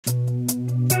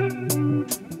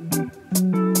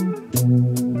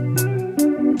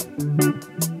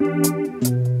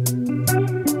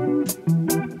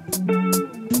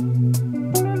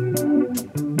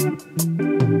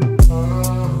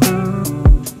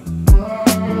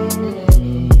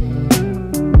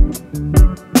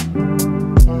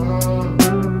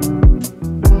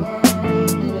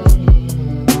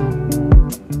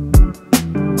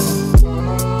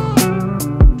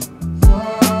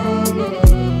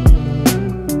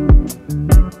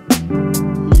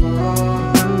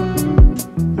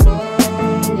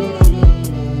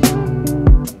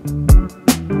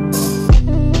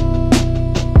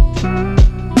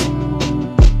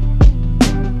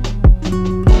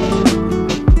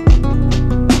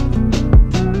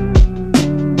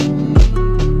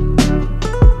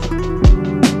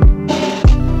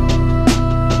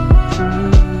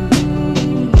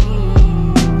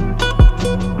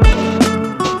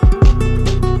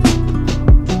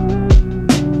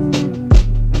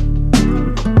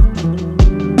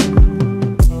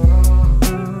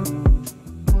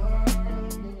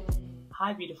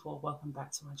beautiful, welcome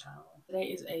back to my channel. Today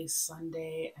is a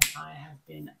Sunday and I have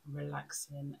been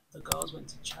relaxing. The girls went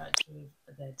to church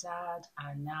with their dad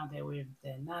and now they're with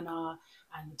their nana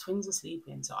and the twins are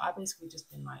sleeping. So I basically just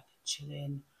been like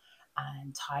chilling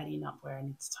and tidying up where I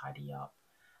need to tidy up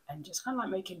and just kind of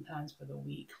like making plans for the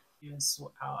week and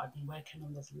sort out. I've been working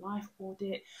on this life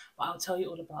audit, but I'll tell you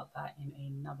all about that in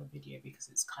another video because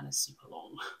it's kind of super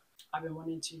long. I've been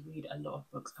wanting to read a lot of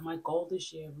books and my goal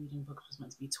this year reading books was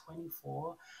meant to be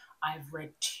 24. I've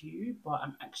read 2, but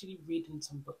I'm actually reading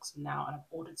some books now and I've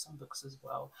ordered some books as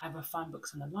well. I either find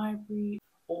books in the library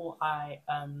or I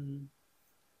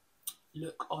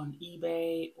look on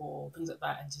eBay or things like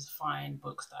that and just find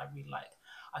books that I really like.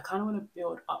 I kind of want to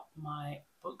build up my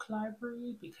book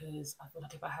library because I feel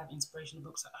like if I have inspirational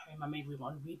books at home, I maybe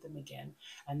want to read them again,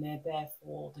 and they're there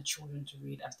for the children to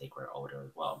read as they grow older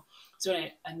as well. So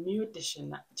anyway, a new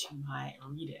addition to my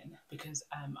reading because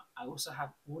I also have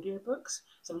audiobooks.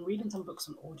 So I'm reading some books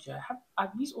on audio.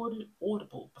 I've used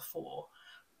Audible before,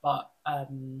 but I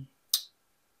don't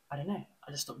know.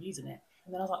 I just stopped using it,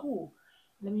 and then I was like, oh,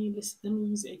 let me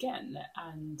use it again.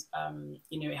 And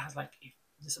you know, it has like, if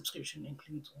the subscription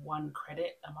includes 1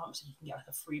 credit a month, so you can get like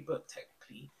a free book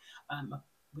technically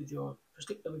with your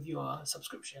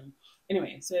subscription.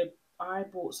 Anyway, so I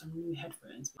bought some new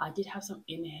headphones. I did have some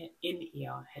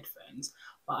in-ear headphones,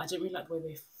 but I didn't really like the way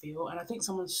they feel, and I think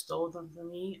someone stole them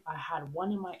from me. I had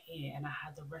one in my ear and I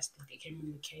had the rest, like it came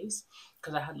in the case,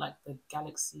 because I had like the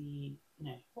Galaxy,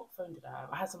 no, what phone did I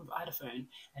have? I had a phone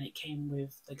and it came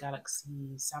with the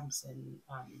Galaxy Samsung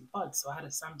Buds, so I had a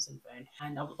Samsung phone,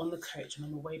 and I was on the coach and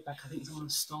on the way back I think someone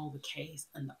stole the case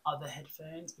and the other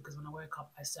headphones, because when I woke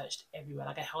up I searched everywhere,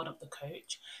 like I held up the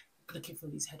coach looking for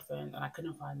these headphones and I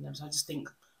couldn't find them. So I just think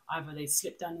either they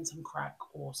slipped down in some crack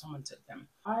or someone took them.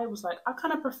 I was like, I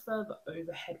kind of prefer the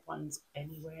overhead ones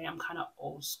anyway. I'm kind of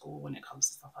old school when it comes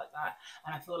to stuff like that,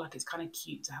 and I feel like it's kind of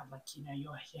cute to have, like, you know,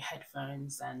 your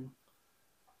headphones and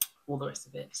all the rest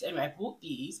of it. So anyway, I bought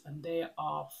these and they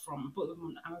are from, I bought them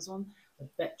on Amazon, the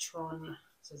Betron,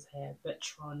 says here,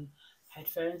 Betron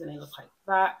headphones, and they look like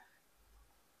that,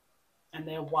 and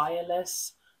they're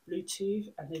wireless Bluetooth,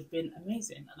 and they've been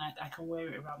amazing, and I can wear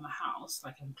it around the house,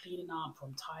 like I'm cleaning up,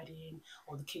 I'm tidying,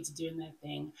 or the kids are doing their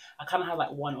thing. I kind of have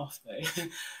like one off though.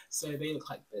 So they look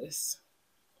like this,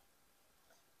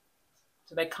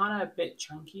 so they're kind of a bit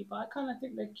chunky, but I kind of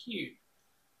think they're cute.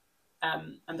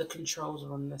 And the controls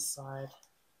are on this side,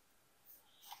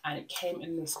 and it came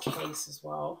in this case as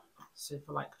well, so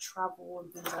for like travel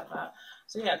and things like that.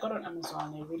 So yeah, I got on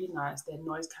Amazon. They're really nice. They're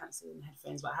noise cancelling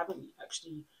headphones, but I haven't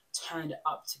actually turned it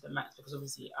up to the max because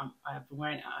obviously I've been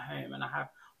wearing it at home and I have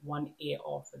one ear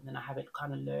off and then I have it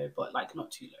kind of low, but like not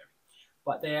too low,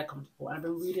 but they're comfortable. And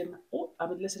I've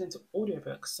been listening to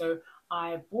audiobooks. So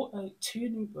I bought 2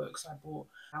 new books. I bought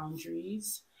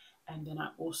Boundaries, and then I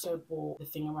also bought The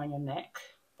Thing Around Your Neck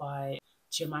by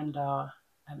Chimamanda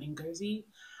Ngozi.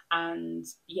 And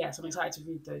yes, I'm excited to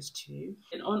read those 2.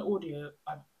 And on audio,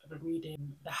 I've been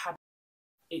reading The Habit.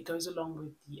 It goes along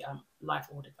with the life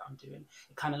audit that I'm doing,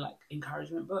 a kind of like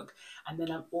encouragement book. And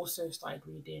then I've also started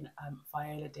reading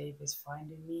Viola Davis'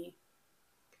 Finding Me.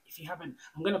 If you haven't,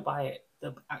 I'm going to buy it,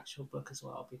 the actual book as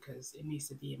well, because it needs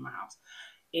to be in my house.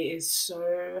 It is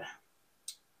so,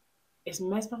 it's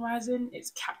mesmerizing,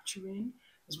 it's capturing,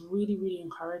 it's really, really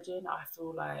encouraging. I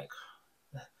feel like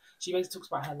she basically talks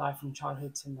about her life from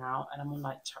childhood to now, and I'm on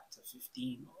like chapter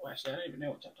 15, or actually I don't even know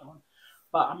what chapter I'm on,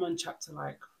 but I'm on chapter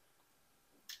like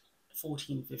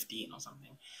 14, 15 or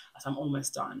something. So I'm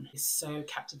almost done. It's so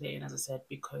captivating, as I said,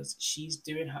 because she's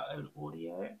doing her own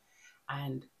audio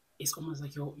and it's almost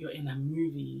like you're in a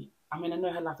movie. I mean, I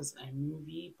know her life isn't a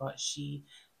movie, but she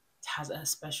has a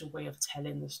special way of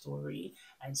telling the story,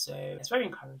 and so it's very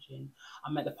encouraging.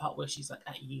 I'm at the part where she's like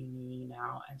at uni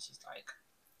now and she's like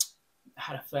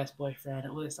had a first boyfriend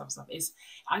and all this stuff. It's,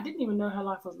 I didn't even know her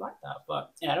life was like that,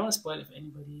 but yeah, I don't want to spoil it for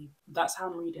anybody. That's how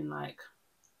I'm reading like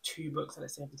 2 books at the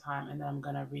same time, and then I'm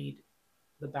gonna read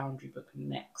the Boundary book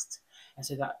next, and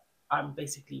so that I'm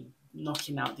basically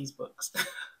knocking out these books.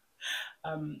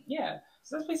 Yeah,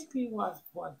 so that's basically what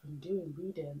I've been doing,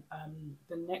 reading.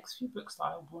 The next few books that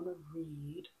I want to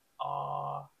read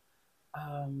are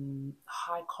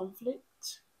High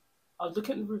Conflict. I was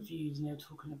looking at the reviews and they were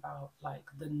talking about like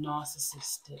the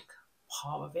narcissistic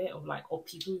part of it, of like, or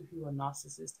people who are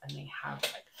narcissists and they have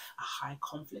like a high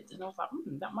conflict, and I was like,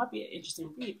 that might be an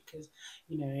interesting read, because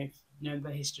you know, if you know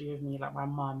the history of me, like my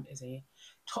mum is a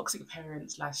toxic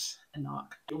parent slash a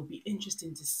narc. It would be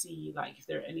interesting to see like if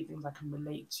there are any things I can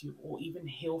relate to or even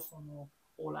heal from,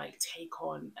 or like take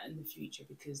on in the future,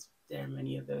 because there are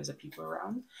many of those people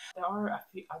around. There are a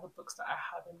few other books that I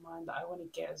have in mind that I want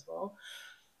to get as well.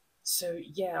 So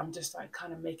yeah, I'm just like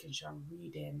kind of making sure I'm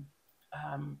reading.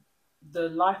 The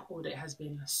life audit has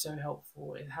been so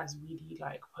helpful. It has really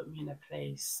like put me in a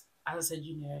place. As I said,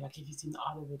 like if you've seen the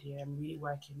other video, I'm really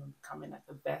working on becoming like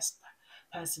the best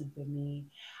person for me.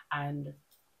 And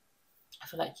I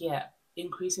feel like, yeah,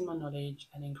 increasing my knowledge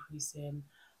and increasing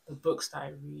the books that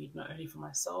I read, not only for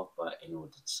myself, but in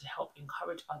order to help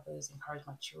encourage others, encourage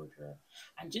my children,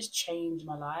 and just change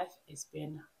my life. It's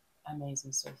been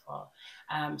amazing so far.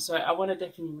 So I want to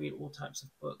definitely read all types of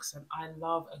books, and I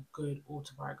love a good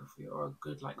autobiography or a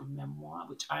good like memoir,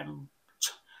 which I'm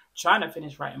trying to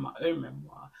finish writing my own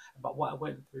memoir about what I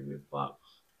went through. But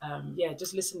yeah,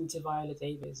 just listening to Viola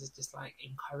Davis is just like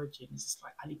encouraging. It's just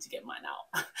like, I need to get mine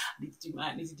out. I need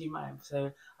to do mine.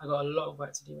 So I got a lot of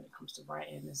work to do when it comes to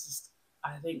writing. It's just,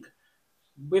 I think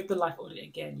with the life audit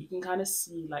again, you can kind of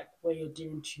see like where you're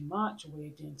doing too much or where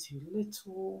you're doing too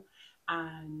little.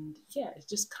 And yeah, it's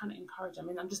just kind of encouraging. I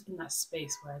mean, I'm just in that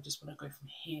space where I just want to go from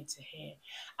here to here.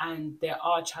 And there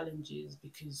are challenges,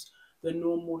 because the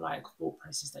normal like thought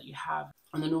process that you have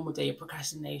on the normal day, your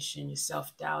procrastination, your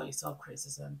self-doubt, your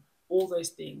self-criticism, all those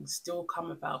things still come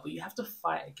about, but you have to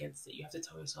fight against it. You have to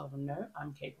tell yourself, no,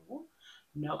 I'm capable.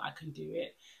 No, I can do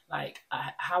it. Like,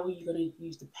 how are you going to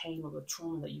use the pain or the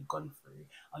trauma that you've gone through?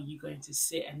 Are you going to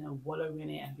sit and then wallow in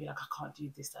it and be like, I can't do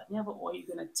this, that, and the other? Or are you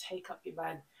going to take up your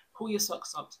bag, pull your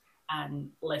socks up, and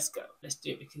let's go. Let's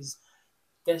do it, because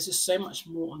there's just so much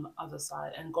more on the other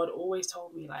side. And God always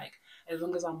told me, like, as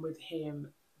long as I'm with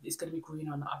him, it's going to be green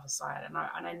on the other side. And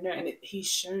I know, and he's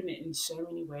shown it in so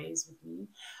many ways with me.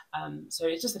 So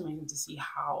it's just amazing to see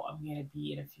how I'm going to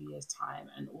be in a few years' time,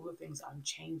 and all the things I'm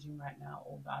changing right now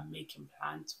or that I'm making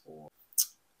plans for.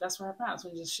 That's where I'm at.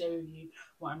 So I just share with you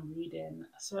what I'm reading.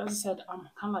 So as I said, I'm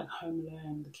kind of like home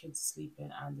alone. The kids are sleeping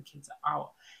and the kids are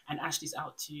out, and Ashley's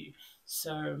out too.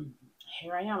 So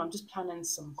here I am. I'm just planning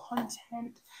some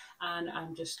content, and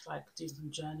I'm just like doing some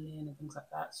journaling and things like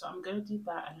that. So I'm going to do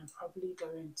that, and I'm probably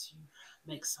going to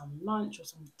make some lunch or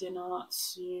some dinner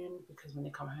soon, because when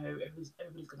they come home, everybody's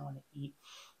going to want to eat.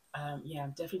 Yeah,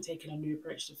 I'm definitely taking a new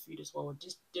approach to food as well.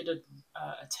 Just did a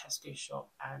Tesco shop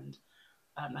and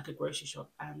like a grocery shop,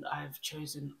 and I've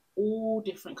chosen all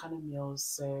different kind of meals.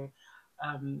 So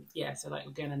yeah, so like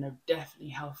again, and a definitely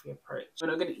healthy approach. We're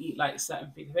not going to eat like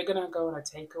certain things. If we're going to go on a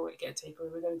takeaway, get a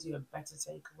takeaway, we're going to do a better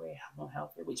takeaway, more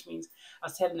healthy, which means I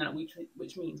was telling them,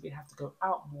 which means we have to go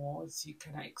out more to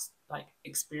kind of like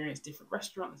experience different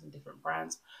restaurants and different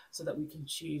brands, so that we can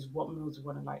choose what meals we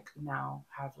want to like now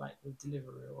have like with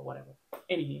delivery or whatever.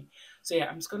 Anywho, so yeah,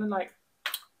 I'm just going to like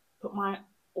put my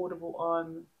Audible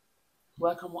on,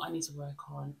 work on what I need to work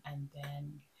on, and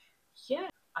then yeah,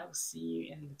 I will see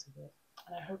you in a little bit.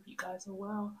 And I hope you guys are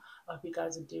well. I hope you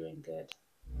guys are doing good.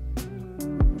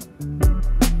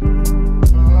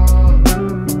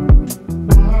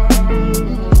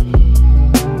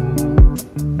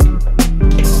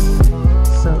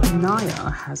 So Naya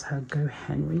has her Go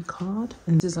Henry card,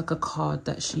 and this is like a card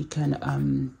that she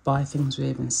can buy things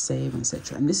with and save,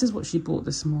 etc. And this is what she bought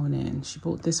this morning. She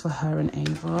bought this for her and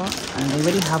Ava, and they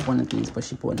already have one of these, but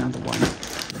she bought another one.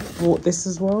 Bought this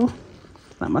as well.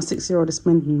 Like, my 6-year-old is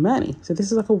spending money. So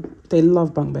this is like they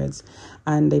love bunk beds,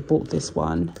 and they bought this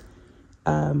one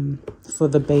for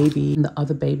the baby and the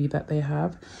other baby that they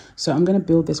have. So I'm going to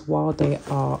build this while they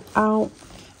are out,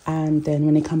 and then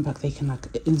when they come back, they can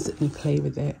like instantly play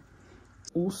with it.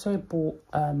 Also bought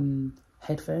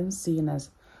headphones, seeing as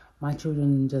my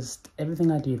children just,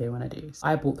 everything I do, they want to do. So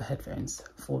I bought the headphones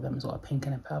for them as well, a pink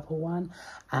and a purple one.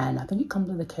 And I think it comes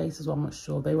with a case as well, I'm not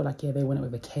sure. They were like, yeah, they want it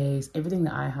with a case. Everything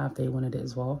that I have, they wanted it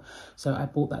as well. So I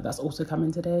bought that. That's also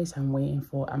coming today. So I'm waiting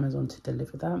for Amazon to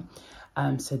deliver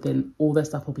that. So then all their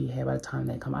stuff will be here by the time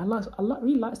they come. I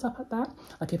really like stuff like that.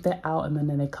 Like if they're out and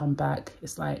then they come back,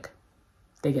 it's like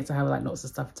they get to have like lots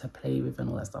of stuff to play with and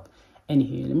all that stuff.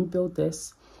 Anywho, let me build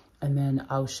this, and then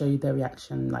I'll show you their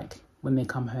reaction like when they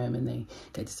come home and they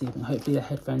get to see them. Hopefully the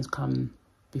headphones come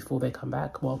before they come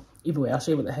back. Well, either way, I'll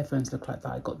show you what the headphones look like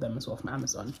that I got them as well from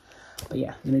Amazon. But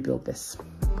yeah, let me build this.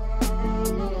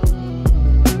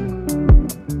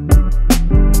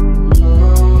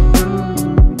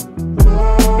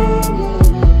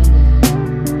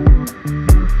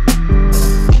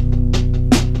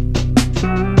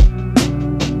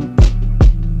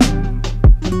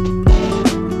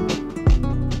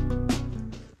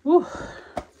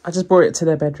 I just brought it to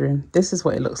their bedroom. This is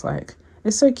what it looks like.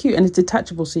 It's so cute, and it's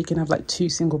detachable, so you can have like 2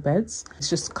 single beds. It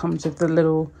just comes with the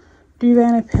little duvet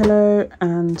and a pillow,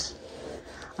 and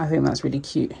I think that's really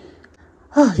cute.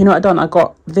 Oh, you know what I done? I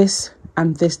got this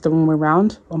and this the wrong way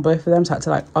around on both of them, so I had to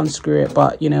like unscrew it,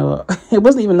 but you know, it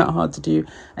wasn't even that hard to do,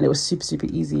 and it was super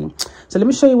easy. So let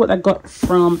me show you what I got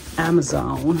from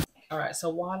Amazon. All right, so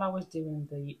while I was doing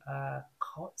the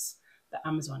cots, the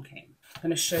Amazon came. I'm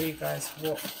gonna show you guys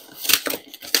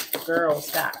what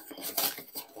girls got.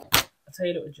 I'll tell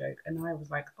you a little joke. And I was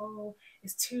like, oh,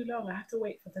 it's too long. I have to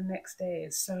wait for the next day.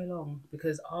 It's so long.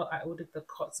 Because I ordered the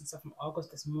cots and stuff from Argos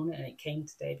this morning and it came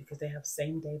today because they have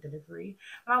same day delivery.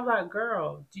 And I was like,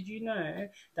 girl, did you know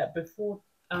that before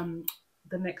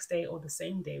the next day or the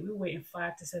same day, we were waiting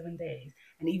 5 to 7 days.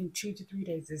 And even 2 to 3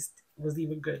 days was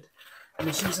even good. And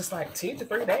then she was just like, 2 to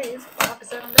 3 days, 5 to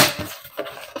 7 days.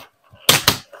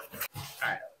 All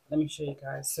right, let me show you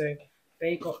guys. So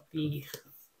they got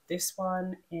this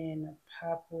one in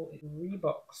purple,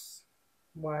 Reeboks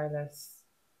wireless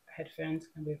headphones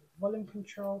and with volume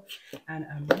control and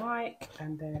a mic.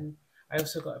 And then I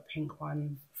also got a pink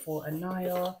one for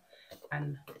Anaya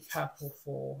and purple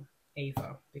for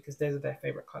Ava because those are their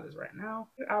favorite colors right now.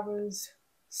 2 hours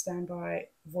standby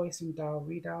voice and dial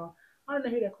reader. I don't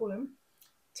know who they call them.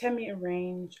 10-meter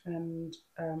range, and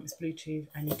it's Bluetooth,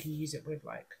 and you can use it with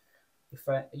like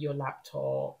your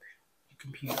laptop, your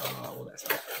computer, all that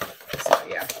stuff. So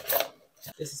yeah,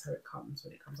 this is how it comes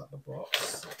when it comes out the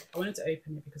box. I wanted to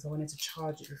open it because I wanted to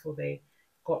charge it before they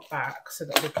got back so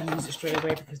that they can use it straight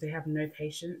away because they have no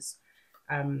patience,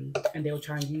 and they'll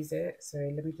try and use it. So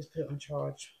let me just put it on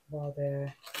charge while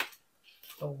they're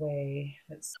away.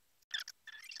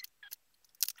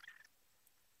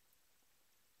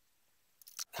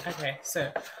 Okay,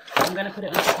 so I'm gonna put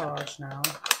it on charge now.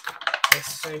 They're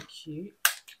so cute.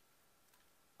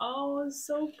 Oh, it's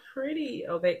so pretty.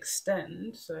 Oh, they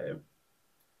extend, so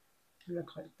they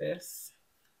look like this.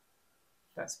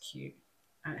 That's cute.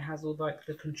 And it has all like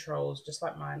the controls, just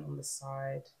like mine on the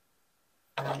side.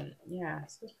 Yeah,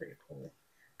 so it's pretty cool.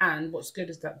 And what's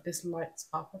good is that this lights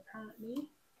up apparently.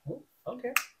 Oh,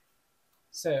 okay.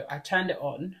 So I turned it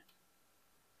on.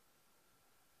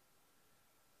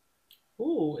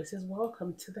 Oh, it says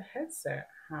welcome to the headset.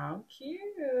 How cute.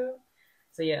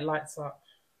 So yeah, it lights up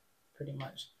pretty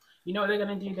much. You know what they're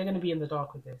gonna do? They're gonna be in the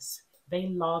dark with this. They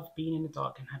love being in the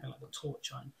dark and having like the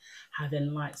torch on,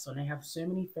 having lights on. They have so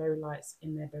many fairy lights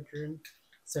in their bedroom.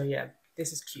 So yeah,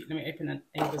 this is cute. Let me open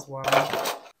Ava's one.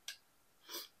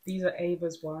 These are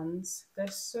Ava's ones. They're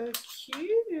so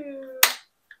cute.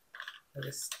 I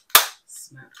just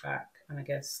snap back, and I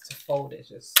guess to fold it,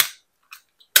 just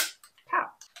pow.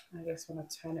 I guess when I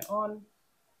turn it on,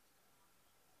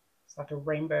 it's like a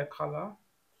rainbow color.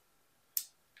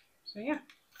 So yeah.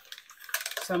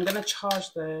 So I'm gonna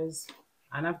charge those,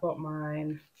 and I've got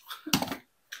mine.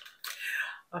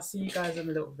 I'll see you guys in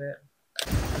a little bit.